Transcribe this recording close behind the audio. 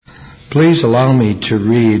Please allow me to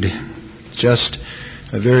read just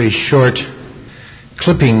a very short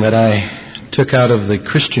clipping that I took out of the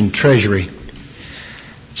Christian Treasury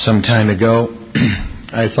some time ago.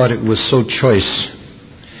 I thought it was so choice.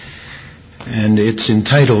 And it's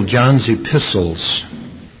entitled John's Epistles.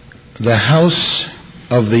 The house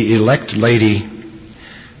of the elect lady,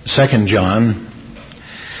 2 John,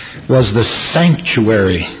 was the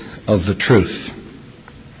sanctuary of the truth,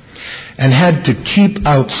 and had to keep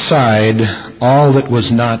outside all that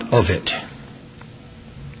was not of it.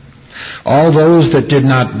 All those that did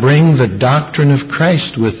not bring the doctrine of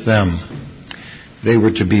Christ with them, they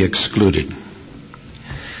were to be excluded.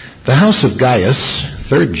 The house of Gaius,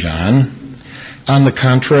 3 John, on the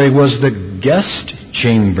contrary, was the guest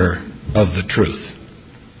chamber of the truth,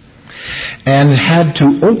 and had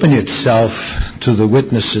to open itself to the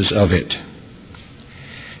witnesses of it.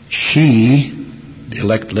 She, the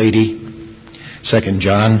elect lady, 2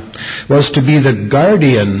 John, was to be the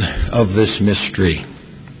guardian of this mystery.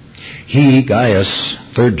 He, Gaius,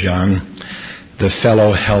 3 John, the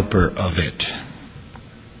fellow helper of it.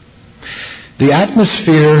 The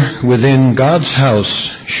atmosphere within God's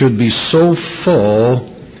house should be so full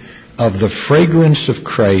of the fragrance of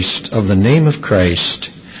Christ, of the name of Christ,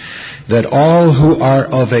 that all who are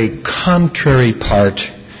of a contrary part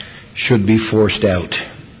should be forced out.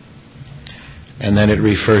 And then it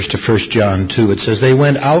refers to 1 John 2. It says, they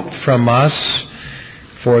went out from us,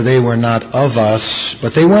 for they were not of us,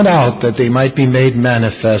 but they went out that they might be made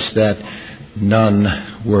manifest that none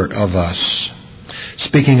were of us.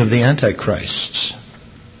 Speaking of the Antichrists.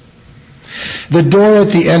 The door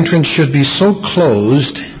at the entrance should be so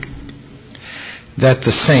closed that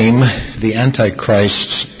the same, the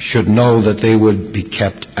Antichrists, should know that they would be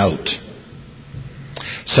kept out.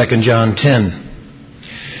 2 John 10.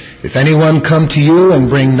 If anyone come to you and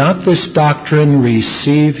bring not this doctrine,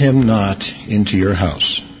 receive him not into your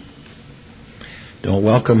house. Don't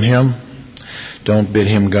welcome him. Don't bid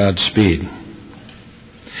him Godspeed.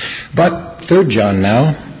 But 3 John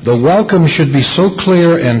now, the welcome should be so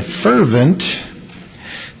clear and fervent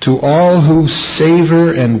to all who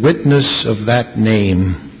savor and witness of that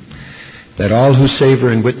name, that all who savor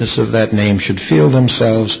and witness of that name should feel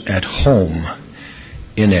themselves at home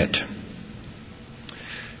in it.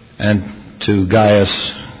 And to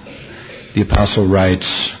Gaius, the apostle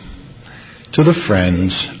writes, to the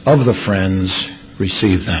friends, of the friends,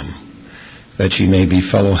 receive them, that ye may be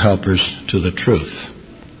fellow helpers to the truth.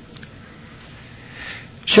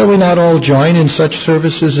 Shall we not all join in such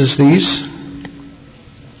services as these?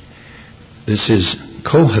 This is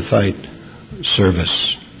Kohathite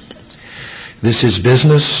service. This is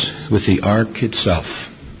business with the ark itself.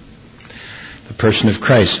 The person of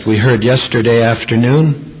Christ. We heard yesterday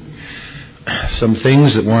afternoon some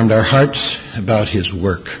things that warmed our hearts about his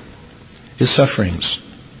work, his sufferings.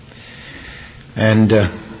 And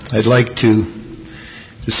I'd like to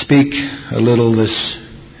speak a little this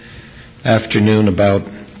afternoon about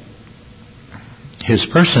his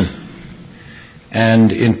person.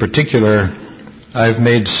 And in particular, I've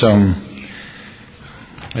made some,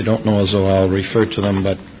 I don't know as though I'll refer to them,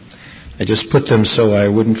 but I just put them so I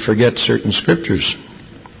wouldn't forget certain scriptures.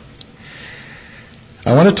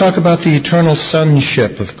 I want to talk about the eternal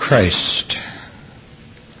sonship of Christ.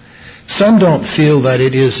 Some don't feel that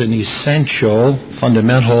it is an essential,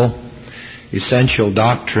 fundamental, essential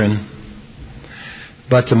doctrine.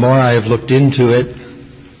 But the more I have looked into it,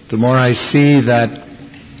 the more I see that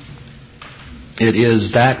it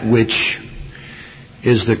is that which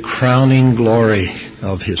is the crowning glory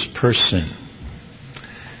of his person.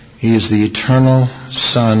 He is the eternal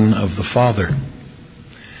Son of the Father.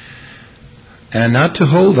 And not to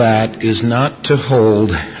hold that is not to hold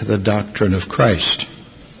the doctrine of Christ.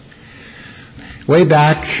 Way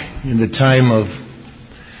back in the time of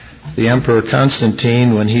the Emperor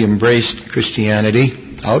Constantine, when he embraced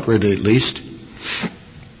Christianity, outwardly at least,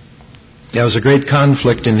 there was a great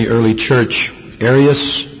conflict in the early church.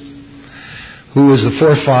 Arius, who was the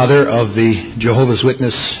forefather of the Jehovah's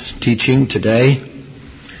Witness teaching today,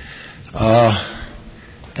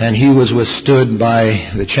 and he was withstood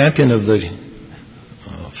by the champion of the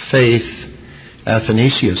faith,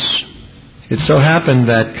 Athanasius. It so happened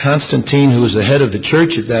that Constantine, who was the head of the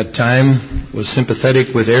church at that time, was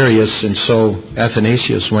sympathetic with Arius, and so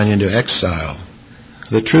Athanasius went into exile.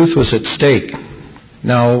 The truth was at stake.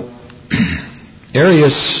 Now,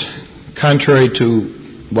 Arius, contrary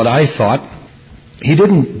to what I thought, he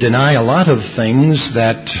didn't deny a lot of things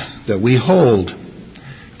that we hold.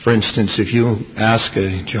 For instance, if you ask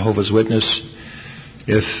a Jehovah's Witness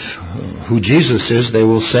who Jesus is, they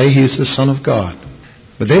will say he's the Son of God.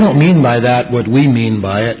 But they don't mean by that what we mean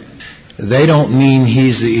by it. they don't mean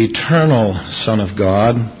he's the eternal Son of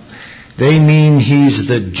God. They mean he's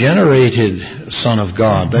the generated Son of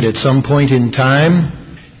God, that at some point in time,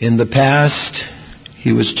 in the past,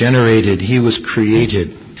 he was generated, he was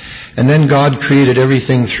created. And then God created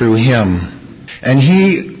everything through him. And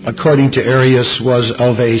he, according to Arius, was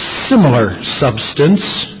of a similar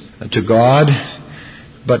substance to God,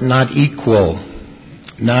 but not equal,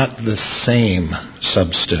 not the same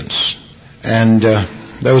substance. And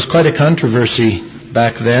there was quite a controversy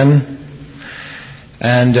back then.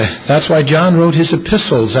 And that's why John wrote his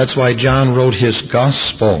epistles. That's why John wrote his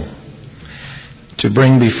gospel, to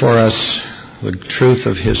bring before us the truth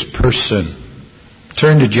of his person.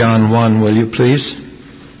 Turn to John 1, will you please?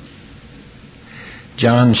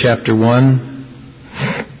 John chapter 1.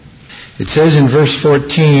 It says in verse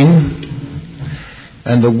 14,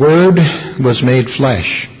 "And the Word was made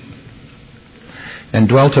flesh, and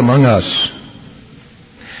dwelt among us.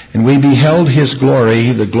 And we beheld his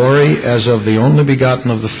glory, the glory as of the only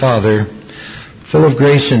begotten of the Father, full of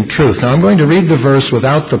grace and truth." Now I'm going to read the verse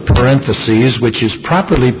without the parentheses, which is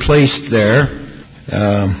properly placed there.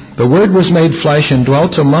 The Word was made flesh and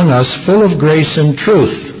dwelt among us, full of grace and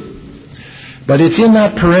truth. But it's in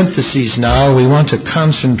that parentheses now we want to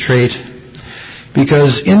concentrate,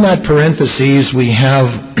 because in that parentheses we have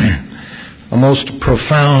a most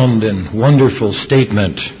profound and wonderful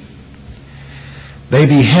statement. They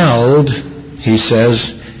beheld, he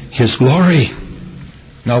says, his glory.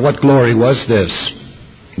 Now what glory was this?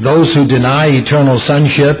 Those who deny eternal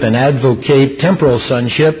sonship and advocate temporal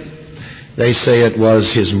sonship, they say it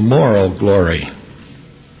was his moral glory.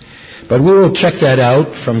 But we will check that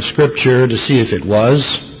out from Scripture to see if it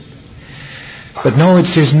was. But no,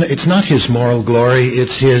 it's not his moral glory,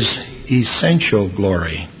 it's his essential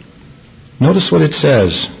glory. Notice what it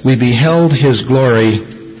says. We beheld his glory,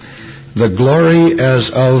 the glory as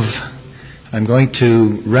of, I'm going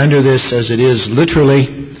to render this as it is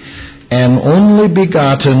literally, an only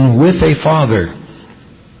begotten with a Father.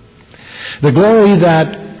 The glory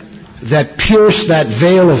that pierced that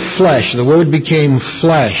veil of flesh. The Word became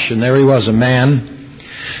flesh, and there he was, a man.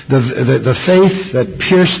 The faith that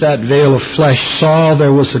pierced that veil of flesh saw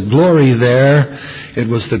there was a glory there. It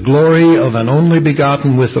was the glory of an only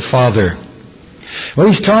begotten with the Father. What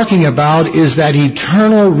he's talking about is that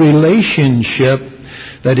eternal relationship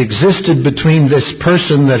that existed between this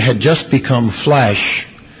person that had just become flesh,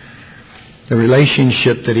 the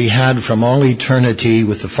relationship that he had from all eternity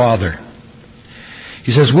with the Father.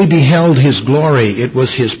 He says, we beheld his glory. It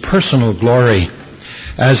was his personal glory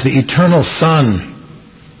as the eternal Son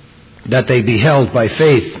that they beheld by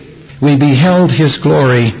faith. We beheld his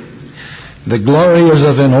glory. The glory is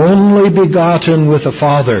of an only begotten with the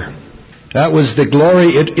Father. That was the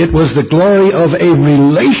glory. It was the glory of a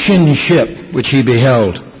relationship which he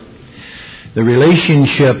beheld. The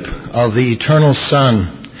relationship of the eternal Son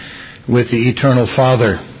with the eternal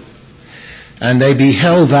Father. And they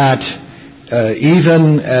beheld that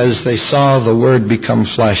even as they saw the Word become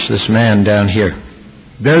flesh, this man down here.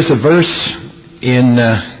 There's a verse in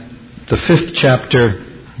the 5th chapter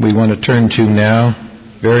we want to turn to now.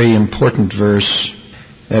 Very important verse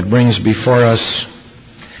that brings before us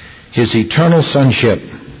his eternal sonship.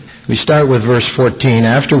 We start with verse 14.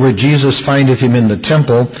 Afterward Jesus findeth him in the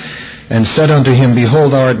temple, and said unto him,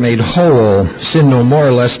 Behold, thou art made whole. Sin no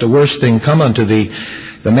more, lest a worse thing come unto thee.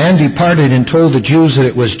 The man departed and told the Jews that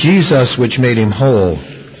it was Jesus which made him whole.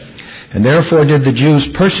 And therefore did the Jews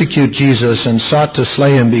persecute Jesus, and sought to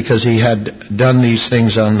slay him, because he had done these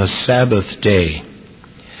things on the Sabbath day.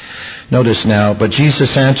 Notice now, but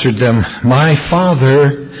Jesus answered them, My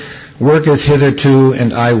Father worketh hitherto,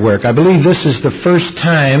 and I work. I believe this is the first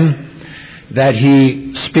time that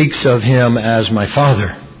he speaks of him as my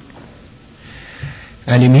Father.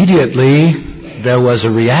 And immediately there was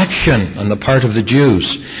a reaction on the part of the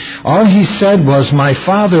Jews. All he said was, My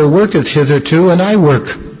Father worketh hitherto, and I work.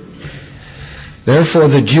 Therefore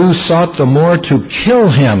the Jews sought the more to kill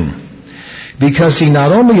him, because he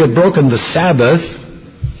not only had broken the Sabbath,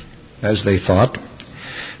 as they thought,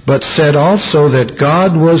 but said also that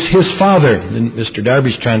God was his Father. In Mr.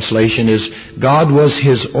 Darby's translation is, God was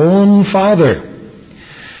his own Father.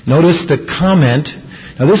 Notice the comment.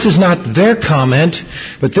 Now this is not their comment,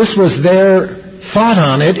 but this was their thought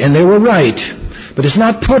on it, and they were right. But it's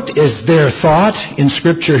not put as their thought in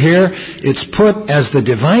Scripture here. It's put as the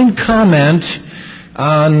divine comment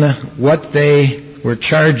on what they were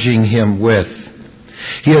charging him with.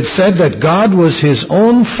 He had said that God was his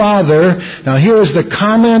own Father. Now here is the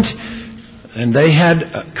comment, and they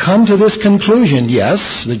had come to this conclusion,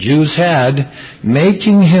 yes, the Jews had,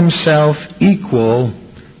 making himself equal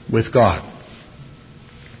with God.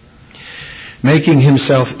 making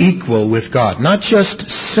himself equal with God, not just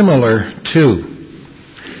similar to.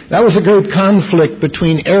 That was a great conflict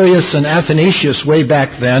between Arius and Athanasius way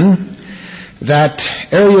back then, that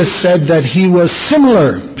Arius said that he was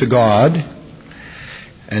similar to God,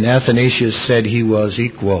 and Athanasius said he was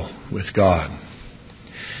equal with God.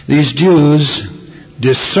 These Jews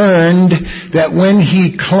discerned that when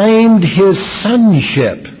he claimed his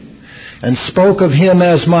sonship and spoke of him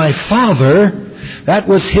as my Father, that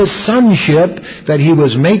was his sonship, that he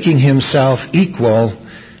was making himself equal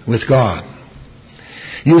with God.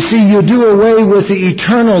 You see, you do away with the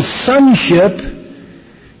eternal sonship,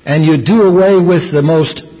 and you do away with the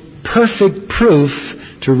most perfect proof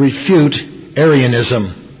to refute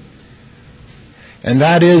Arianism. And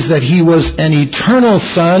that is that he was an eternal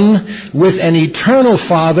Son with an eternal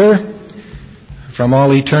Father from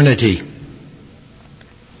all eternity.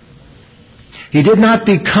 He did not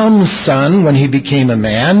become Son when he became a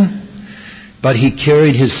man, but he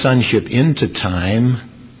carried his sonship into time.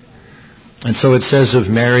 And so it says of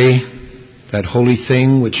Mary, that holy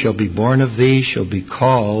thing which shall be born of thee shall be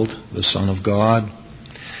called the Son of God.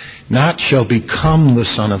 Not shall become the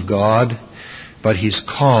Son of God, but he's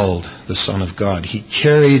called the Son of God. He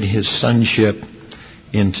carried his sonship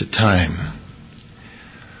into time.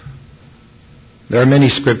 There are many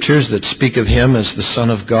scriptures that speak of him as the Son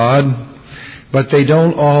of God, but they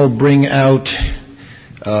don't all bring out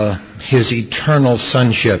his eternal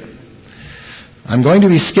sonship. I'm going to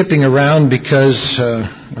be skipping around because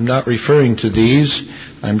I'm not referring to these.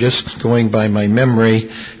 I'm just going by my memory.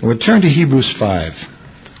 And we'll turn to Hebrews 5.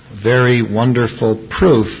 Very wonderful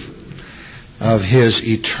proof of his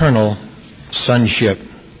eternal sonship.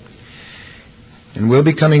 And we'll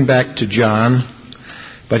be coming back to John,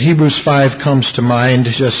 but Hebrews 5 comes to mind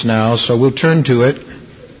just now, so we'll turn to it.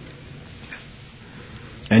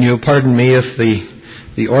 And you'll pardon me if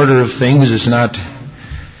the order of things is not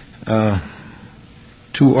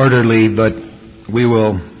too orderly, but we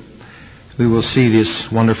will see this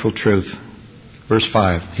wonderful truth. Verse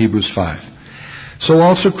 5, Hebrews 5. So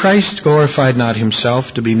also Christ glorified not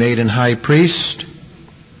himself to be made an high priest,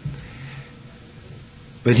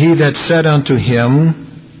 but he that said unto him,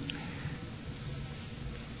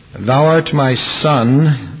 Thou art my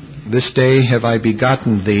son, this day have I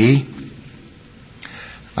begotten thee.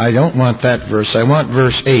 I don't want that verse. I want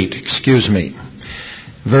verse 8. Excuse me.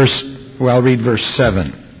 I'll read verse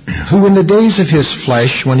 7. Who in the days of his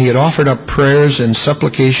flesh, when he had offered up prayers and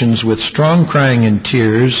supplications with strong crying and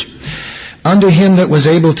tears, unto him that was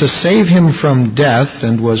able to save him from death,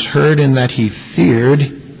 and was heard in that he feared,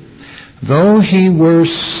 though he were a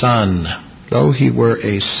son,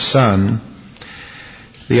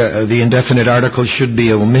 the indefinite article should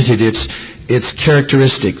be omitted. It's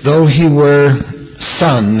characteristic. Though he were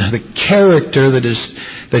son, the character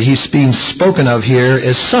that he's being spoken of here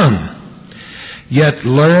is son. Yet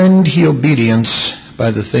learned he obedience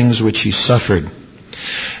by the things which he suffered.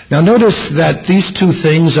 Now notice that these two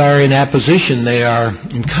things are in apposition. They are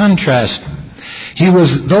in contrast.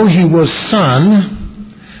 Though he was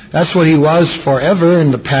son, that's what he was forever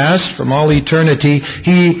in the past, from all eternity,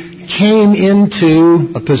 he came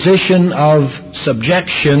into a position of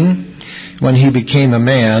subjection when he became a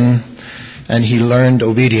man, and he learned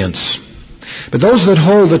obedience. But those that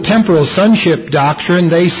hold the temporal sonship doctrine,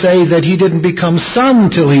 they say that he didn't become son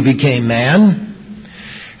till he became man.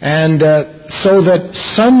 And so that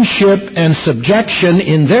sonship and subjection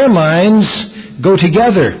in their minds go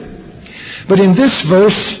together. But in this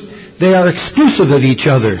verse, they are exclusive of each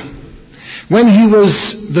other. When he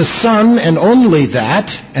was the Son and only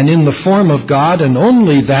that, and in the form of God and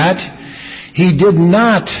only that, he did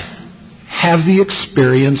not have the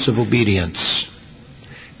experience of obedience.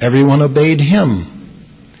 Everyone obeyed him.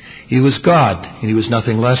 He was God, and he was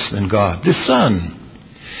nothing less than God. The Son.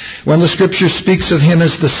 When the Scripture speaks of him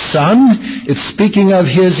as the Son, it's speaking of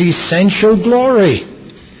his essential glory,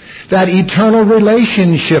 that eternal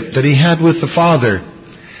relationship that he had with the Father.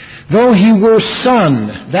 Though he were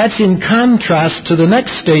Son, that's in contrast to the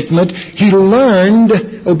next statement, he learned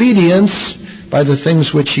obedience by the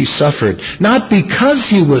things which he suffered. Not because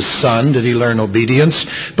he was Son did he learn obedience,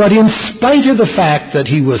 but in spite of the fact that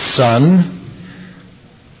he was Son,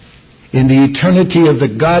 in the eternity of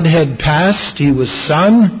the Godhead past, he was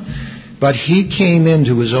Son, but he came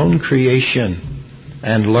into his own creation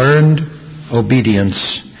and learned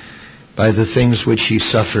obedience by the things which he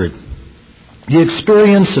suffered. The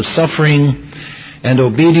experience of suffering and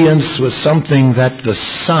obedience was something that the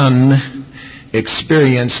Son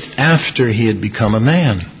experienced after he had become a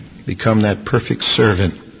man, become that perfect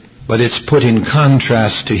servant. But it's put in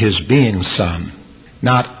contrast to his being Son.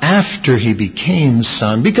 not after he became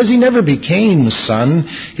Son, because he never became Son.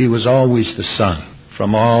 He was always the Son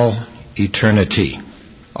from all eternity.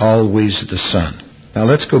 Always the Son. Now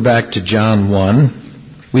let's go back to John 1.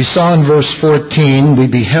 We saw in verse 14, we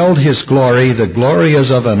beheld his glory, the glory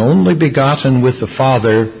as of an only begotten with the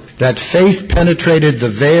Father, that faith penetrated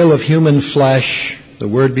the veil of human flesh, the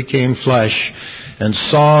Word became flesh, and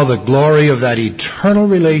saw the glory of that eternal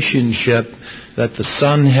relationship that the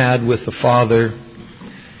Son had with the Father,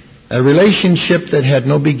 a relationship that had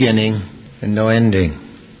no beginning and no ending.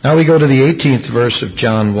 Now we go to the 18th verse of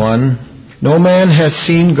John 1. No man hath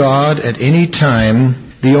seen God at any time.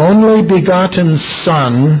 The only begotten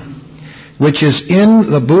Son, which is in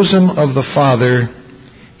the bosom of the Father,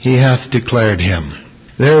 he hath declared him.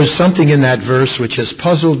 There is something in that verse which has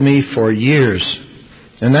puzzled me for years,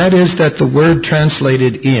 and that is that the word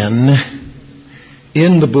translated in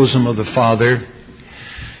the bosom of the Father,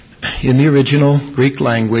 in the original Greek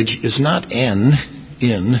language, is not in,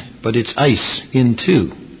 but it's eis,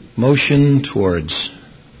 into, motion towards.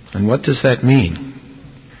 And what does that mean?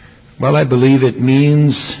 Well, I believe it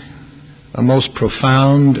means a most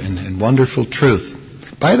profound and wonderful truth.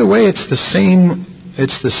 By the way, it's the same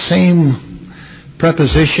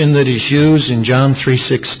preposition that is used in John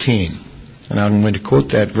 3:16. And I'm going to quote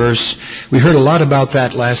that verse. We heard a lot about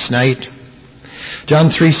that last night. John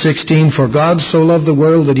 3:16, for God so loved the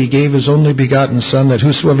world that he gave his only begotten Son, that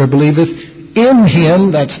whosoever believeth in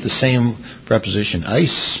him, that's the same preposition,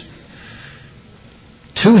 eis,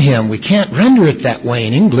 to him. We can't render it that way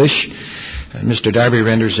in English. Mr. Darby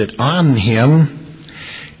renders it on him.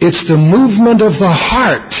 It's the movement of the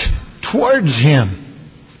heart towards him.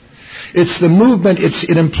 It's the movement,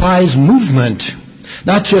 it implies movement.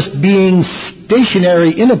 Not just being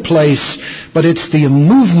stationary in a place, but it's the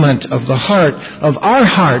movement of the heart, of our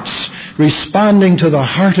hearts, responding to the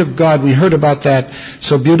heart of God. We heard about that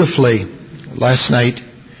so beautifully last night.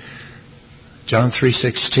 John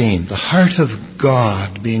 3:16, the heart of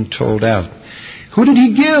God being told out. Who did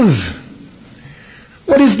he give?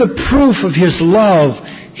 What is the proof of his love?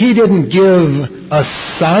 He didn't give a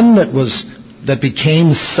Son that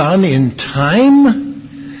became Son in time.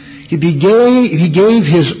 He gave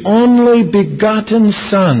his only begotten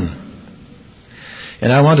Son.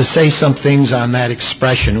 And I want to say some things on that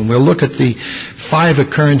expression, and we'll look at the 5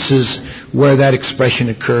 occurrences where that expression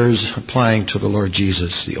occurs applying to the Lord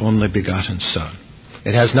Jesus, the only begotten Son.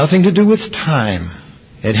 It has nothing to do with time.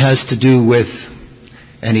 It has to do with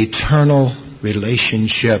an eternal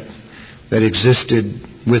relationship that existed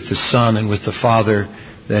with the Son and with the Father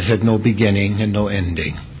that had no beginning and no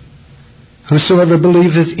ending. Whosoever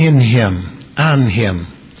believeth in him, on him,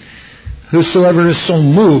 whosoever is so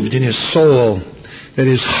moved in his soul that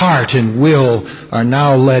his heart and will are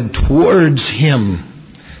now led towards him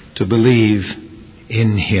to believe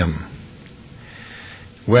in him.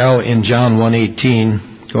 Well, in John 1:18,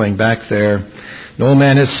 going back there, no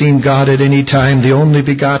man hath seen God at any time, the only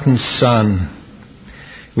begotten Son,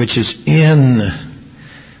 which is in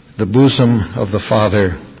the bosom of the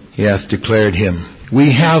Father, he hath declared him.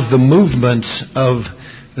 We have the movements of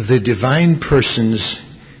the divine persons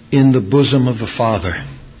in the bosom of the Father.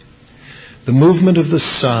 The movement of the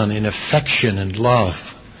Son in affection and love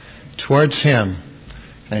towards him,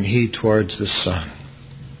 and he towards the Son.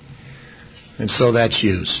 And so that's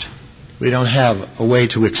used. We don't have a way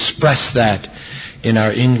to express that in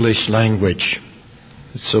our English language.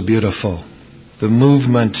 It's so beautiful. The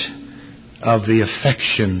movement of the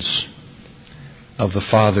affections of the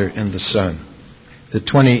Father and the Son.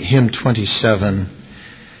 Hymn 27,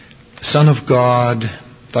 Son of God,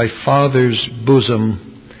 thy Father's bosom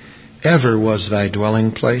ever was thy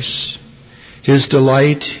dwelling place. His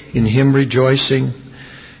delight in him rejoicing,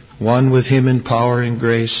 one with him in power and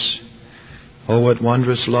grace. Oh, what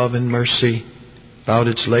wondrous love and mercy thou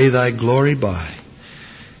didst lay thy glory by,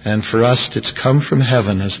 and for us didst come from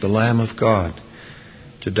heaven as the Lamb of God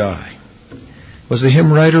to die. Was the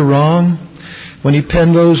hymn writer wrong when he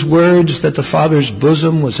penned those words that the Father's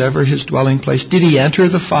bosom was ever his dwelling place? Did he enter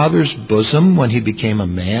the Father's bosom when he became a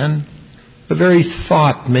man? The very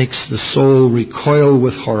thought makes the soul recoil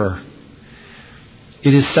with horror.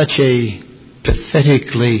 It is such a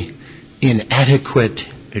pathetically inadequate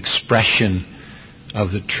expression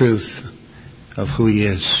of the truth of who he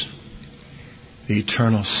is, the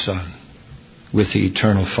eternal Son with the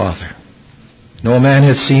eternal Father. No man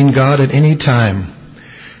hath seen God at any time.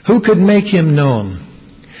 Who could make him known?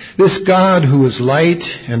 This God who is light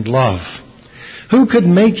and love. Who could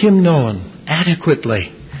make him known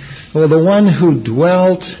adequately? Well, the one who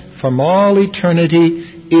dwelt from all eternity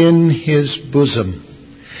in his bosom.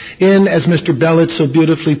 in, as Mr. Bellet so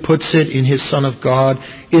beautifully puts it in his Son of God,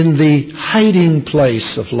 in the hiding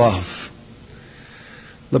place of love.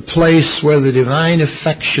 The place where the divine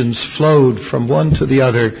affections flowed from one to the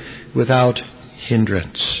other without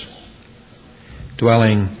hindrance.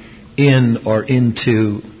 Dwelling in or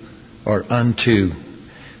into or unto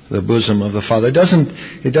the bosom of the Father.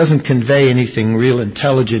 It doesn't convey anything real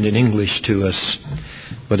intelligent in English to us,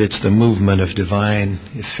 but it's the movement of divine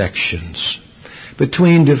affections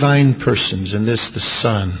between divine persons, and this the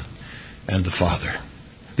Son and the Father.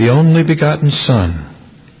 The only begotten Son,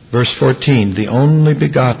 verse 14, the only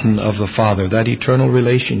begotten of the Father, that eternal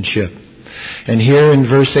relationship. And here in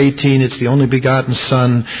verse 18, it's the only begotten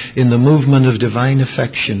Son in the movement of divine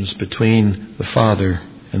affections between the Father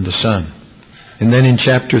and the Son. And then in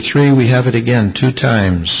chapter 3, we have it again 2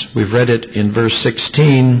 times. We've read it in verse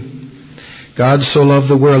 16. God so loved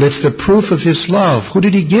the world. It's the proof of His love. Who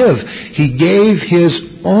did He give? He gave His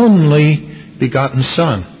only begotten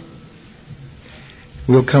Son.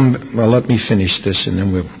 Let me finish this and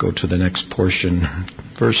then we'll go to the next portion.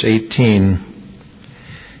 Verse 18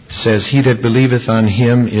 says, He that believeth on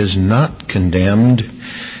Him is not condemned,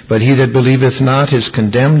 but he that believeth not is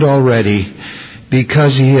condemned already,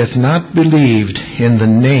 because he hath not believed in the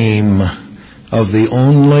name of the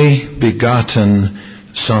only begotten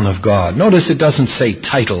Son of God. Notice it doesn't say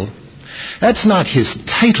title. That's not His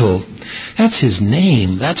title. That's His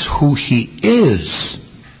name. That's who He is.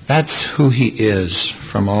 That's who He is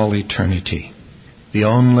from all eternity. The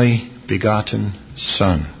only begotten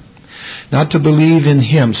Son. Not to believe in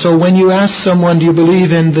Him. So when you ask someone, do you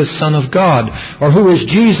believe in the Son of God? Or who is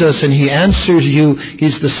Jesus? And he answers you,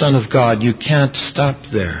 He's the Son of God. You can't stop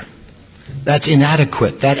there. That's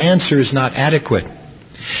inadequate. That answer is not adequate.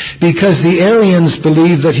 Because the Arians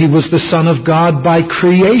believed that He was the Son of God by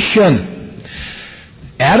creation.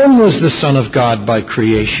 Adam was the Son of God by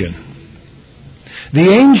creation.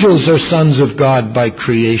 The angels are sons of God by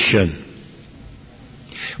creation.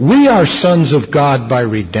 We are sons of God by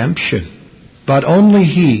redemption. But only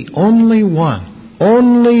He, only one,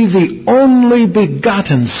 only the only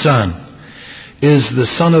begotten Son is the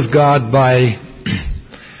Son of God by,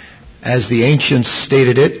 as the ancients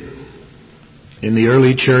stated it in the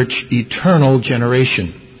early church, eternal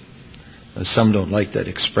generation. Some don't like that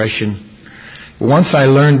expression. Once I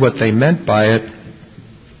learned what they meant by it,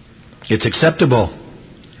 it's acceptable.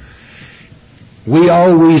 We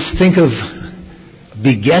always think of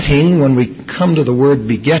begetting, when we come to the word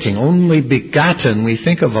begetting, only begotten, we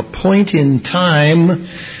think of a point in time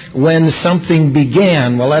when something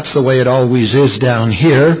began. Well, that's the way it always is down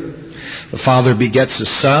here. The Father begets a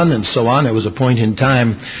Son and so on. It was a point in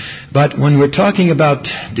time. But when we're talking about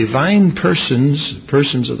divine persons,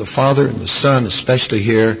 persons of the Father and the Son, especially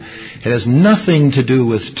here, it has nothing to do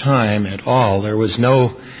with time at all. There was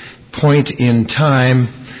no point in time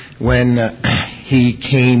when He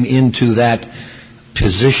came into that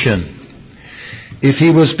position. If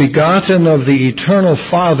He was begotten of the eternal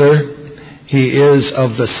Father, He is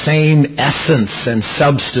of the same essence and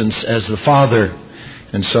substance as the Father,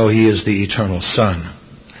 and so He is the eternal Son.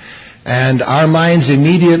 And our minds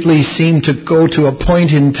immediately seem to go to a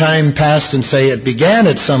point in time past and say it began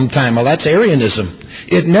at some time. Well, that's Arianism.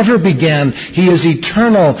 It never began. He is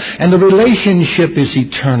eternal, and the relationship is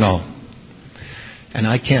eternal. And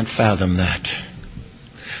I can't fathom that.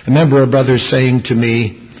 I remember a brother saying to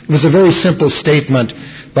me, it was a very simple statement,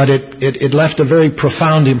 but it left a very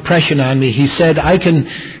profound impression on me. He said, I can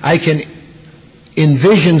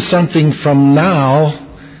envision something from now,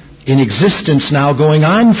 in existence now, going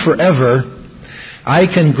on forever. I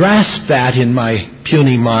can grasp that in my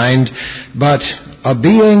puny mind, but a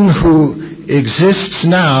being who exists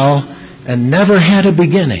now and never had a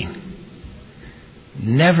beginning,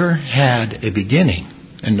 never had a beginning,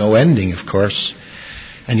 and no ending, of course,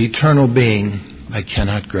 an eternal being, I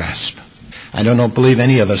cannot grasp. I don't believe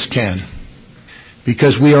any of us can.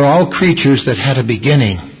 Because we are all creatures that had a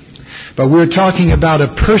beginning. But we're talking about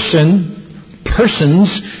a persons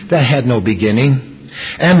that had no beginning,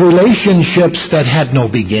 and relationships that had no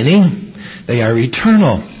beginning. They are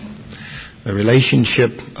eternal. The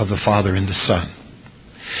relationship of the Father and the Son.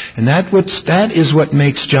 And that is what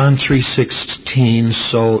makes John 3:16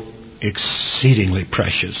 so exceedingly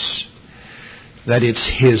precious. That it's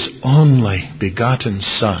His only begotten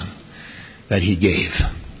Son that He gave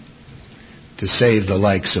to save the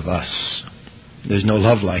likes of us. There's no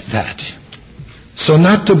love like that. So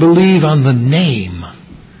not to believe on the name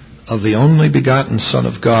of the only begotten Son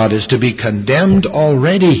of God is to be condemned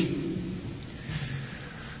already.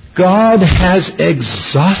 God has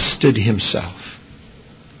exhausted Himself.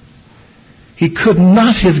 He could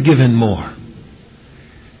not have given more.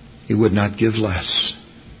 He would not give less.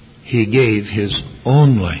 He gave His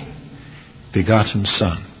only begotten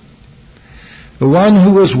Son, the one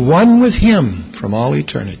who was one with Him from all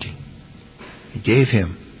eternity. He gave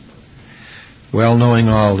Him, well knowing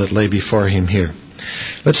all that lay before Him here.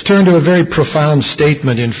 Let's turn to a very profound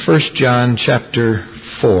statement in 1 John chapter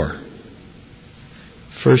 4.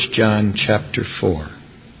 1 John chapter 4,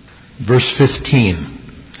 verse 15.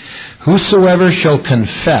 Whosoever shall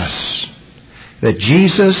confess that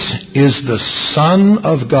Jesus is the Son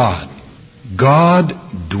of God, God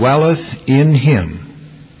dwelleth in Him,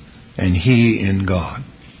 and He in God.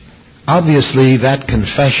 Obviously, that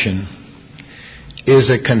confession is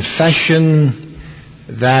a confession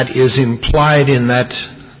that is implied in that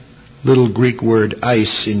little Greek word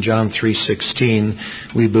eis in John 3:16.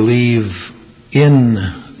 We believe in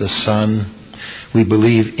the Son. We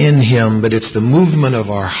believe in Him, but it's the movement of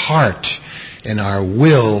our heart and our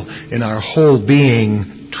will and our whole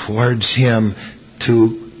being towards Him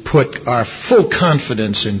to put our full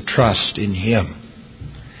confidence and trust in Him.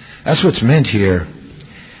 That's what's meant here.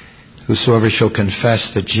 Whosoever shall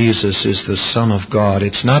confess that Jesus is the Son of God.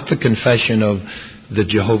 It's not the confession of the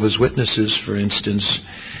Jehovah's Witnesses, for instance,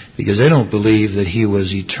 because they don't believe that He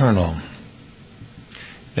was eternal.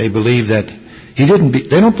 They believe that they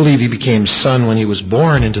don't believe He became Son when He was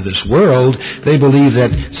born into this world. They believe that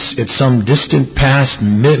at some distant past,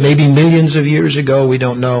 maybe millions of years ago, we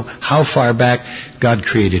don't know how far back, God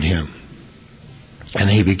created Him. And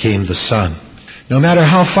He became the Son. No matter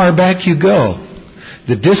how far back you go,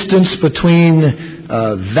 the distance between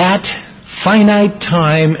that finite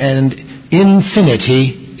time and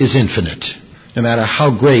infinity is infinite. No matter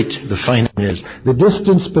how great the finite is. The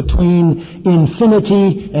distance between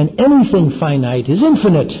infinity and anything finite is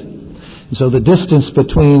infinite. And so the distance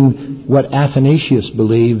between what Athanasius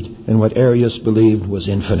believed and what Arius believed was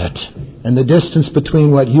infinite. And the distance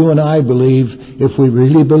between what you and I believe, if we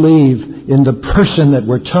really believe in the person that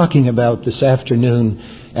we're talking about this afternoon,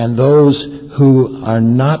 and those who are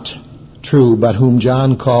not true, but whom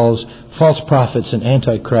John calls false prophets and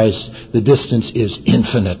antichrists, the distance is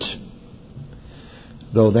infinite.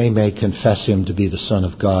 Though they may confess Him to be the Son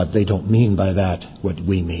of God, they don't mean by that what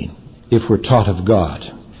we mean. If we're taught of God.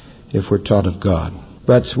 If we're taught of God.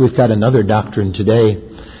 But we've got another doctrine today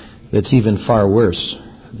that's even far worse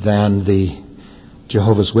than the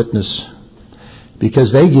Jehovah's Witness.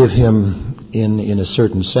 Because they give Him, in a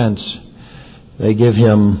certain sense, they give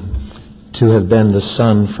Him to have been the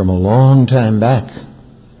Son from a long time back.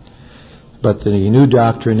 But the new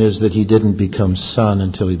doctrine is that He didn't become Son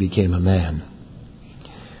until He became a man.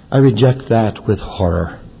 I reject that with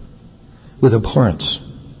horror, with abhorrence.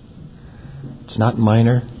 It's not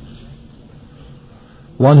minor.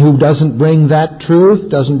 One who doesn't bring that truth,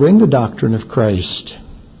 doesn't bring the doctrine of Christ,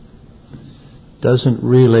 doesn't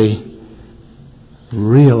really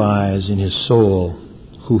realize in his soul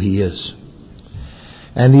who he is.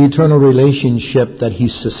 And the eternal relationship that he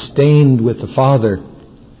sustained with the Father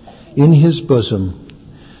in His bosom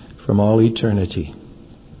from all eternity.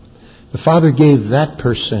 The Father gave that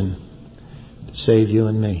person to save you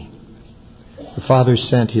and me. The Father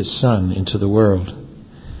sent His Son into the world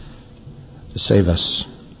to save us.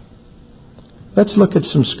 Let's look at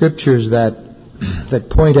some scriptures that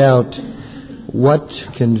point out what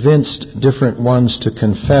convinced different ones to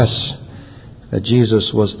confess that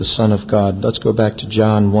Jesus was the Son of God. Let's go back to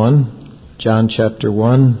John 1. John chapter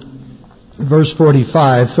 1. Verse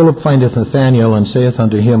 45, Philip findeth Nathanael, and saith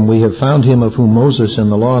unto him, We have found him of whom Moses and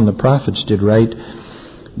the law and the prophets did write,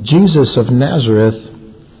 Jesus of Nazareth,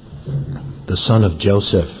 the son of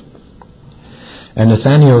Joseph. And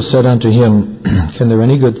Nathanael said unto him, Can there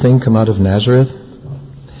any good thing come out of Nazareth?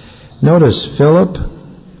 Notice, Philip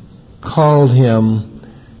called him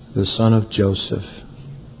the son of Joseph.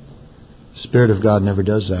 The Spirit of God never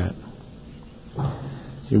does that.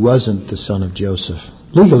 He wasn't the son of Joseph.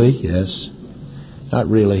 Legally, yes. Not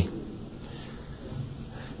really.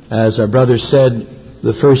 As our brother said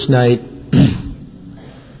the first night,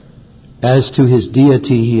 as to his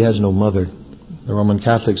deity, he has no mother. The Roman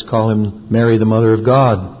Catholics call him Mary, the Mother of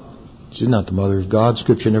God. She's not the Mother of God.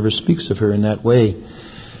 Scripture never speaks of her in that way.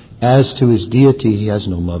 As to his deity, he has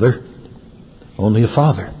no mother, only a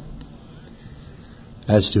father.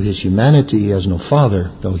 As to his humanity, he has no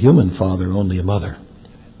father, no human father, only a mother.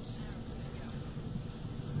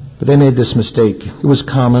 But they made this mistake. It was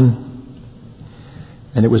common,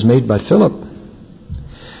 and it was made by Philip.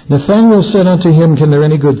 Nathanael said unto him, Can there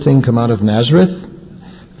any good thing come out of Nazareth?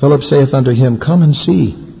 Philip saith unto him, Come and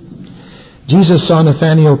see. Jesus saw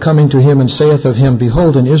Nathanael coming to him, and saith of him,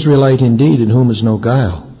 Behold, an Israelite indeed, in whom is no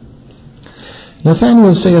guile.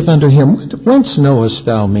 Nathanael saith unto him, Whence knowest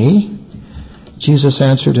thou me? Jesus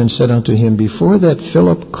answered and said unto him, Before that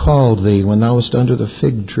Philip called thee, when thou wast under the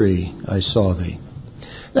fig tree, I saw thee.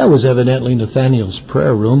 That was evidently Nathanael's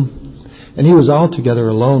prayer room, and he was altogether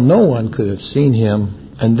alone. No one could have seen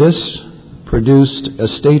him, and this produced a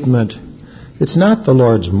statement. It's not the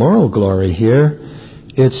Lord's moral glory here.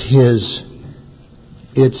 It's His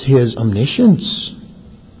omniscience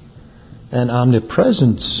and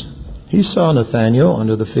omnipresence. He saw Nathanael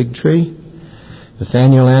under the fig tree.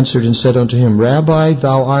 Nathanael answered and said unto him, Rabbi,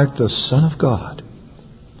 thou art the Son of God.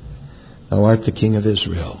 Thou art the King of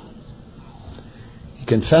Israel. He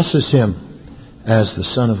confesses him as the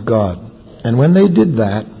Son of God. And when they did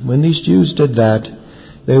that, when these Jews did that,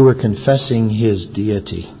 they were confessing his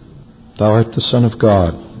deity. Thou art the Son of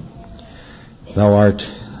God. Thou art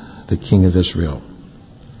the King of Israel.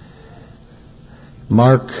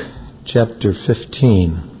 Mark chapter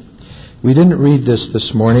 15. We didn't read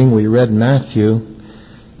this morning. We read Matthew,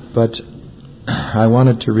 but I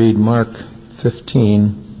wanted to read Mark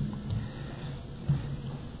 15,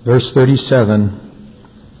 verse 37.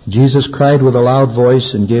 Jesus cried with a loud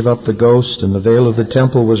voice and gave up the ghost, and the veil of the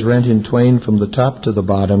temple was rent in twain from the top to the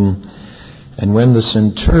bottom. And when the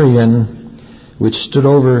centurion, which stood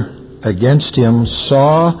over against him,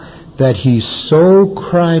 saw that he so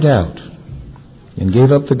cried out and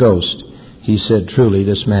gave up the ghost, he said, Truly,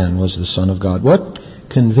 this man was the Son of God. What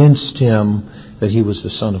convinced him that he was the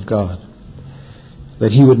Son of God?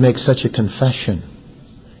 That he would make such a confession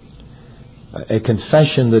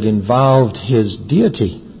that involved his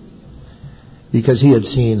deity, because he had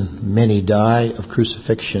seen many die of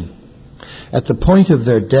crucifixion. At the point of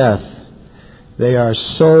their death, they are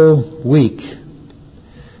so weak,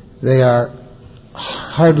 they are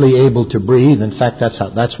hardly able to breathe. In fact, that's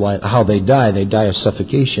how they die. They die of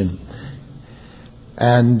suffocation.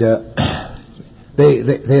 And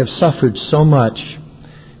they have suffered so much,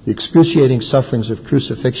 the excruciating sufferings of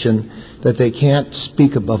crucifixion, that they can't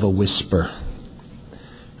speak above a whisper.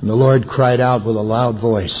 And the Lord cried out with a loud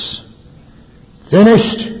voice,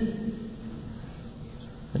 Finished!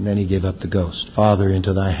 And then he gave up the ghost. Father,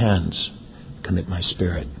 into thy hands commit my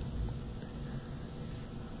spirit.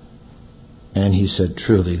 And he said,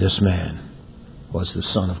 Truly, this man was the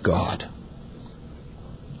Son of God.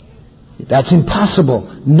 That's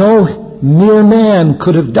impossible. No mere man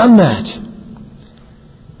could have done that.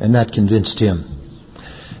 And that convinced him.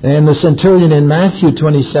 And the centurion in Matthew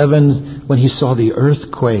 27, when he saw the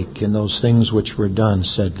earthquake and those things which were done,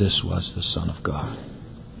 said this was the Son of God.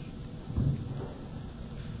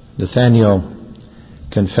 Nathanael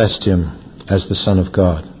confessed him as the Son of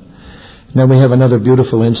God. Now we have another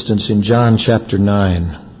beautiful instance in John chapter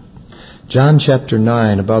 9. John chapter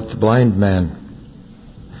 9, about the blind man.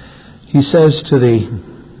 He says to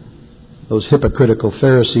those hypocritical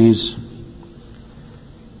Pharisees,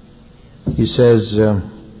 he says,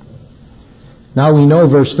 Now we know,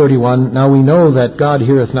 verse 31, Now we know that God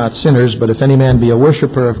heareth not sinners, but if any man be a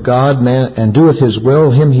worshipper of God, and doeth his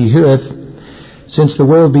will, him he heareth. Since the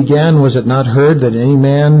world began, was it not heard that any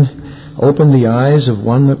man opened the eyes of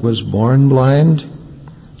one that was born blind?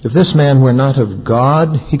 If this man were not of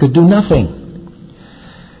God, he could do nothing.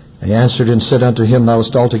 They answered and said unto him, Thou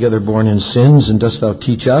wast altogether born in sins, and dost thou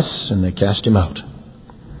teach us? And they cast him out.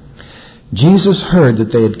 Jesus heard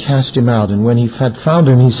that they had cast him out, and when he had found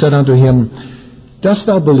him, he said unto him, Dost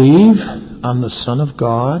thou believe on the Son of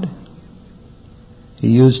God? He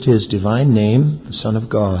used his divine name, the Son of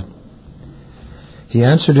God. He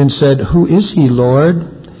answered and said, Who is he, Lord,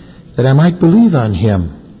 that I might believe on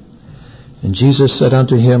him? And Jesus said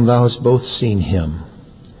unto him, Thou hast both seen him,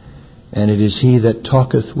 and it is he that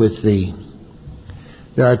talketh with thee.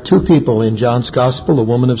 There are two people in John's Gospel, the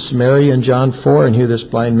woman of Samaria in John 4, and here this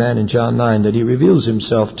blind man in John 9, that he reveals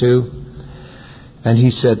himself to. And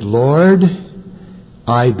he said, Lord,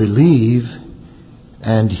 I believe,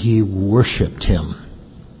 and he worshipped him.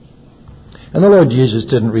 And the Lord Jesus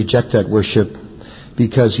didn't reject that worship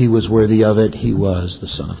because he was worthy of it. He was the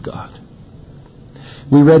Son of God.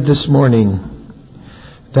 We read this morning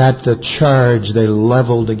that the charge they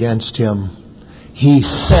leveled against him, he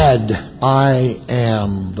said, I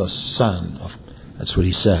am the Son of... That's what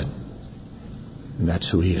he said. And that's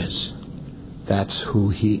who he is. That's who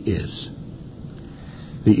he is.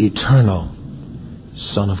 The eternal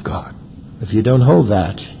Son of God. If you don't hold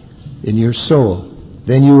that in your soul,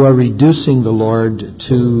 then you are reducing the Lord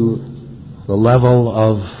to the level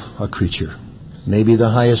of a creature. Maybe the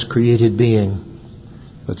highest created being,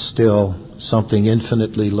 but still something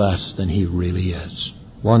infinitely less than he really is.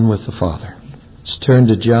 One with the Father. Let's turn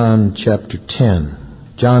to John chapter 10.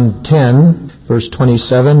 John 10, verse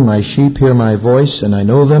 27, My sheep hear my voice, and I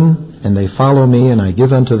know them, and they follow me, and I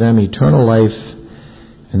give unto them eternal life,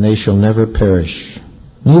 and they shall never perish.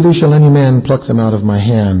 Neither shall any man pluck them out of my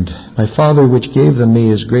hand. My Father which gave them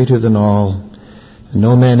me is greater than all, and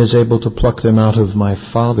no man is able to pluck them out of my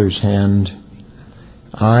Father's hand.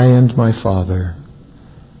 I and my Father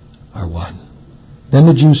are one. Then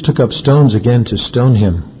the Jews took up stones again to stone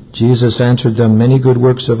him. Jesus answered them, Many good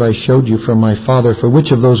works have I showed you from my Father. For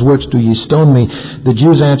which of those works do ye stone me? The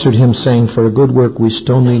Jews answered him, saying, For a good work we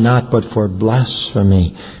stone thee not, but for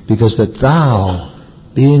blasphemy, because that thou,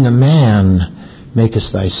 being a man,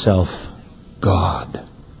 makest thyself God.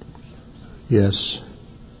 Yes.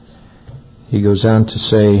 He goes on to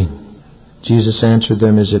say, Jesus answered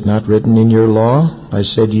them, Is it not written in your law, I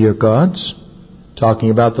said ye are gods? Talking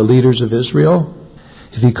about the leaders of Israel.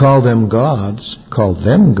 If he called them gods, to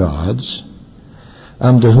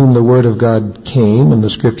whom the word of God came, and the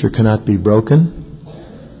scripture cannot be broken.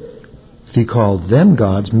 If he called them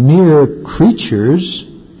gods, mere creatures,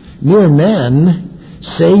 mere men,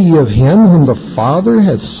 say ye of him whom the Father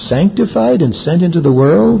hath sanctified and sent into the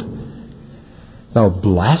world, Thou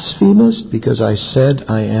blasphemest, because I said,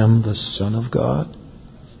 I am the Son of God.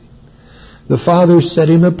 The Father set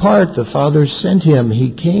him apart. The Father sent him.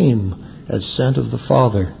 He came as sent of the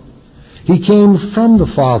Father. He came from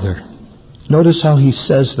the Father. Notice how he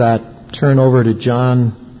says that. Turn over to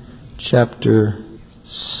John chapter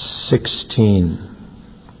 16.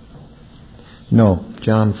 No,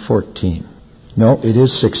 John 14. No, it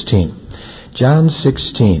is 16. John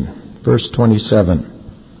 16, verse 27.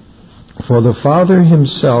 For the Father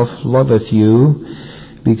himself loveth you,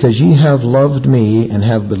 because ye have loved me, and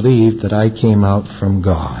have believed that I came out from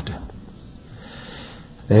God.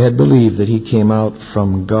 They had believed that he came out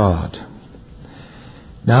from God.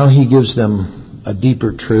 Now he gives them a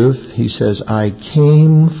deeper truth. He says, I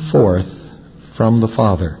came forth from the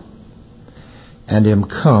Father, and am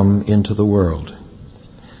come into the world.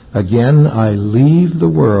 Again, I leave the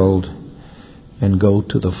world and go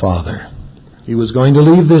to the Father. He was going to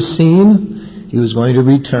leave this scene. He was going to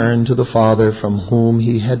return to the Father from whom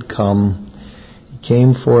he had come. He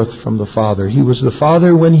came forth from the Father. He was the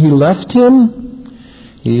Father when he left him.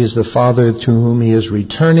 He is the Father to whom he is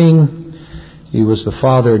returning. He was the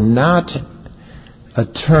Father, not a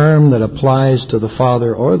term that applies to the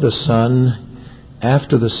Father or the Son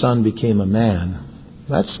after the Son became a man.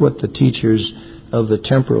 That's what the teachers of the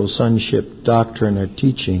temporal sonship doctrine are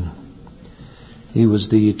teaching. He was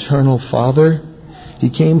the eternal Father. He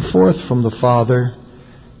came forth from the Father,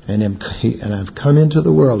 and I've come into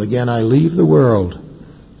the world. Again, I leave the world,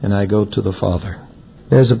 and I go to the Father.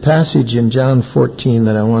 There's a passage in John 14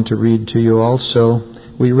 that I want to read to you also.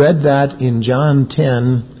 We read that in John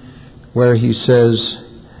 10, where he says,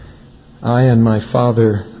 I and my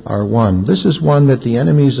Father are one. This is one that the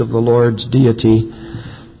enemies of the Lord's deity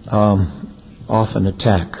often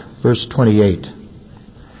attack. Verse 28.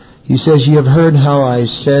 He says, Ye have heard how I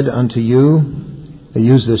said unto you. They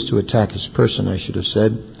use this to attack his person, I should have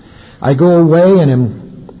said. I go away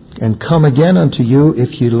and come again unto you.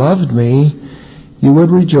 If ye loved me, you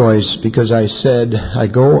would rejoice, because I said, I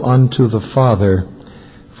go unto the Father,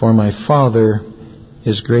 for my Father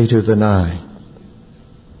is greater than I.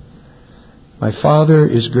 My Father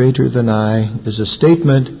is greater than I is a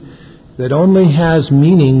statement that only has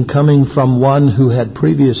meaning coming from one who had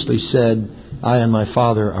previously said, I and my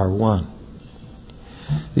Father are one.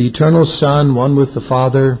 The eternal Son, one with the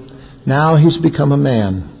Father, now he's become a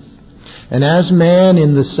man. And as man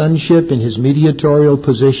in the sonship, in his mediatorial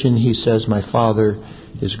position, he says, my Father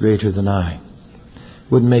is greater than I.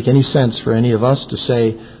 Wouldn't make any sense for any of us to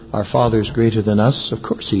say, our Father is greater than us. Of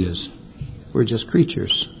course he is. We're just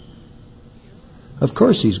creatures. Of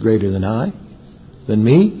course he's greater than I, than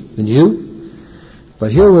me, than you.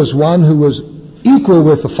 But here was one who was equal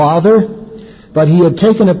with the Father, but he had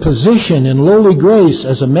taken a position in lowly grace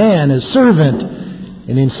as a man, as servant.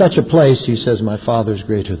 And in such a place, he says, my Father is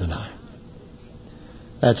greater than I.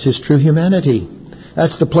 That's his true humanity.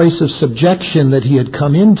 That's the place of subjection that he had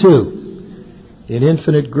come into in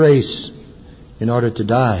infinite grace in order to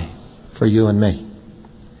die for you and me.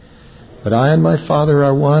 But I and my Father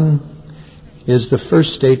are one is the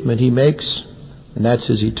first statement he makes, and that's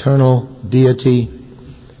his eternal deity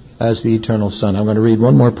as the eternal Son. I'm going to read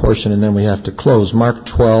one more portion and then we have to close. Mark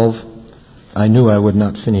 12. I knew I would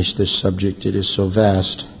not finish this subject. It is so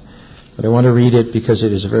vast. But I want to read it because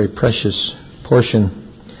it is a very precious portion.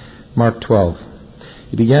 Mark 12.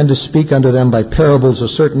 He began to speak unto them by parables. A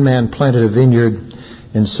certain man planted a vineyard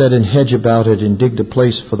and set an hedge about it and digged a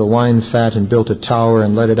place for the wine fat and built a tower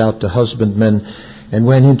and let it out to husbandmen and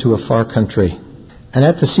went into a far country. And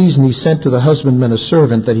at the season he sent to the husbandman a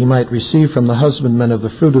servant, that he might receive from the husbandman of the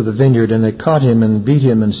fruit of the vineyard. And they caught him, and beat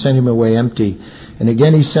him, and sent him away empty. And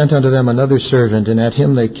again he sent unto them another servant, and at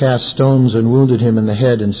him they cast stones, and wounded him in the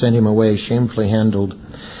head, and sent him away shamefully handled.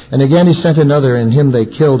 And again he sent another, and him they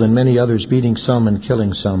killed, and many others, beating some and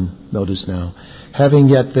killing some. Notice now. Having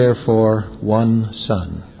yet therefore one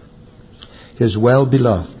son, his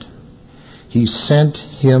well-beloved, he sent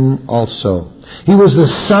him also. He was the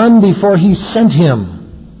son before he sent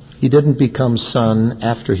him. He didn't become son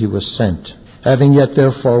after he was sent. Having yet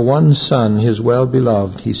therefore one son, his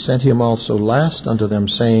well-beloved, he sent him also last unto them,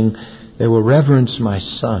 saying, they will reverence my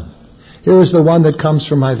son. Here is the one that comes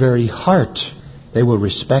from my very heart. They will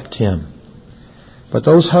respect him. But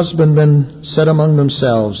those husbandmen said among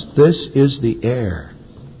themselves, this is the heir.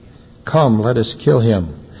 Come, let us kill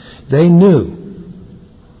him. They knew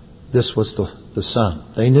this was the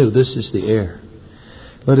son. They knew this is the heir.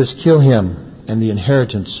 Let us kill him, and the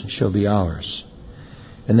inheritance shall be ours.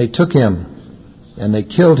 And they took him, and they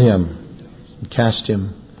killed him, and cast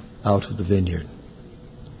him out of the vineyard.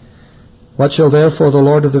 What shall therefore the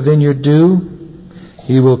Lord of the vineyard do?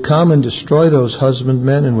 He will come and destroy those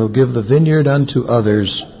husbandmen, and will give the vineyard unto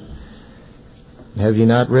others. Have you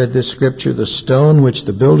not read this scripture? The stone which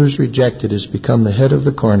the builders rejected has become the head of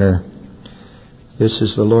the corner. This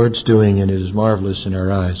is the Lord's doing, and it is marvelous in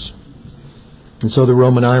our eyes. And so the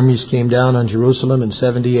Roman armies came down on Jerusalem in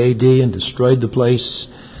 70 A.D. and destroyed the place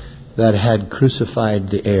that had crucified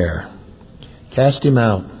the heir. Cast him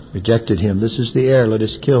out, rejected him. This is the heir, let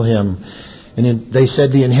us kill him. And they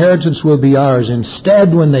said the inheritance will be ours.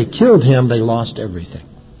 Instead, when they killed him, they lost everything.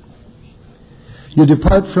 You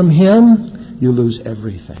depart from him, you lose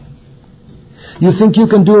everything. You think you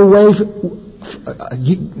can do away,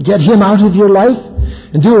 get him out of your life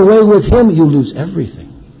and do away with him, you lose everything.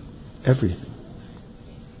 Everything.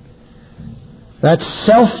 That's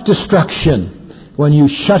self-destruction when you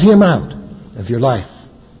shut him out of your life.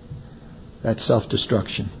 That's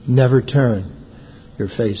self-destruction. Never turn your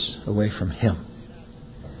face away from him,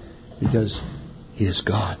 because he is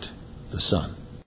God, the Son.